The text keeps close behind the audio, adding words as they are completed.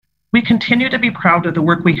We continue to be proud of the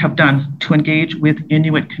work we have done to engage with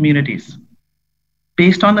Inuit communities.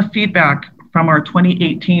 Based on the feedback from our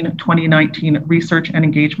 2018-2019 research and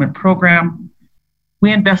engagement program,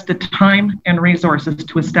 we invested time and resources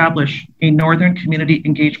to establish a Northern Community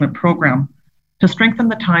Engagement Program to strengthen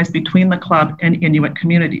the ties between the club and Inuit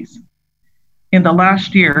communities. In the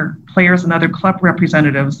last year, players and other club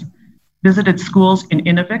representatives visited schools in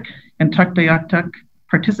Inuvik and Tuktoyaktuk,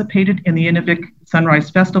 participated in the Inuvik Sunrise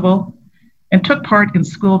Festival, and took part in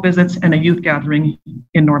school visits and a youth gathering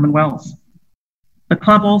in Norman Wells. The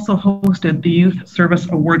club also hosted the Youth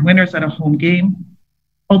Service Award winners at a home game.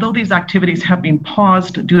 Although these activities have been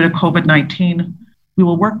paused due to COVID-19, we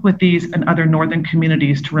will work with these and other Northern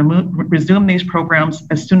communities to resume these programs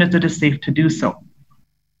as soon as it is safe to do so.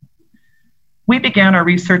 We began our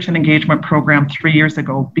research and engagement program 3 years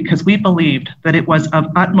ago because we believed that it was of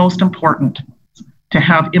utmost importance to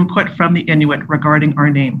have input from the Inuit regarding our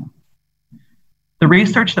name. The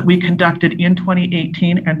research that we conducted in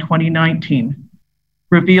 2018 and 2019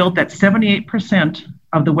 revealed that 78%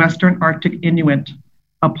 of the Western Arctic Inuit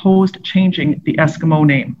opposed changing the Eskimo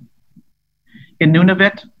name. In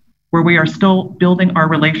Nunavut, where we are still building our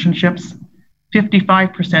relationships,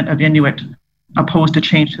 55% of Inuit opposed a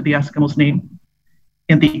change to the Eskimos' name.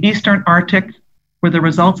 In the Eastern Arctic, where the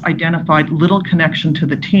results identified little connection to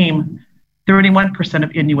the team, 31%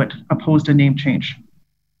 of Inuit opposed a name change.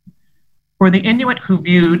 For the Inuit who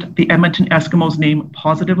viewed the Edmonton Eskimos' name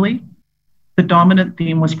positively, the dominant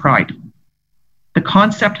theme was pride. The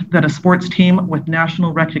concept that a sports team with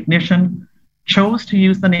national recognition chose to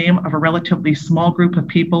use the name of a relatively small group of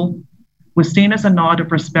people was seen as a nod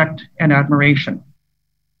of respect and admiration.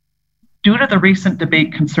 Due to the recent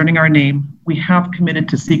debate concerning our name, we have committed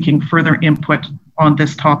to seeking further input on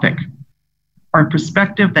this topic. Our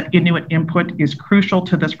perspective that Inuit input is crucial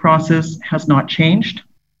to this process has not changed.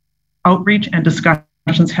 Outreach and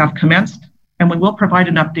discussions have commenced, and we will provide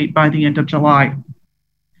an update by the end of July.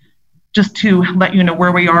 Just to let you know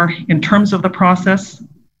where we are in terms of the process,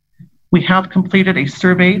 we have completed a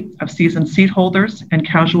survey of season seat holders and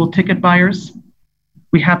casual ticket buyers.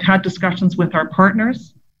 We have had discussions with our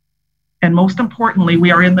partners, and most importantly,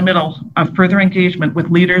 we are in the middle of further engagement with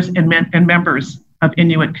leaders and members of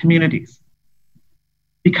Inuit communities.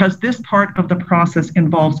 Because this part of the process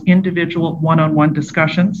involves individual one-on-one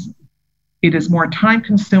discussions, it is more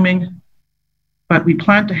time-consuming, but we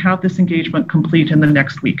plan to have this engagement complete in the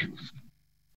next week.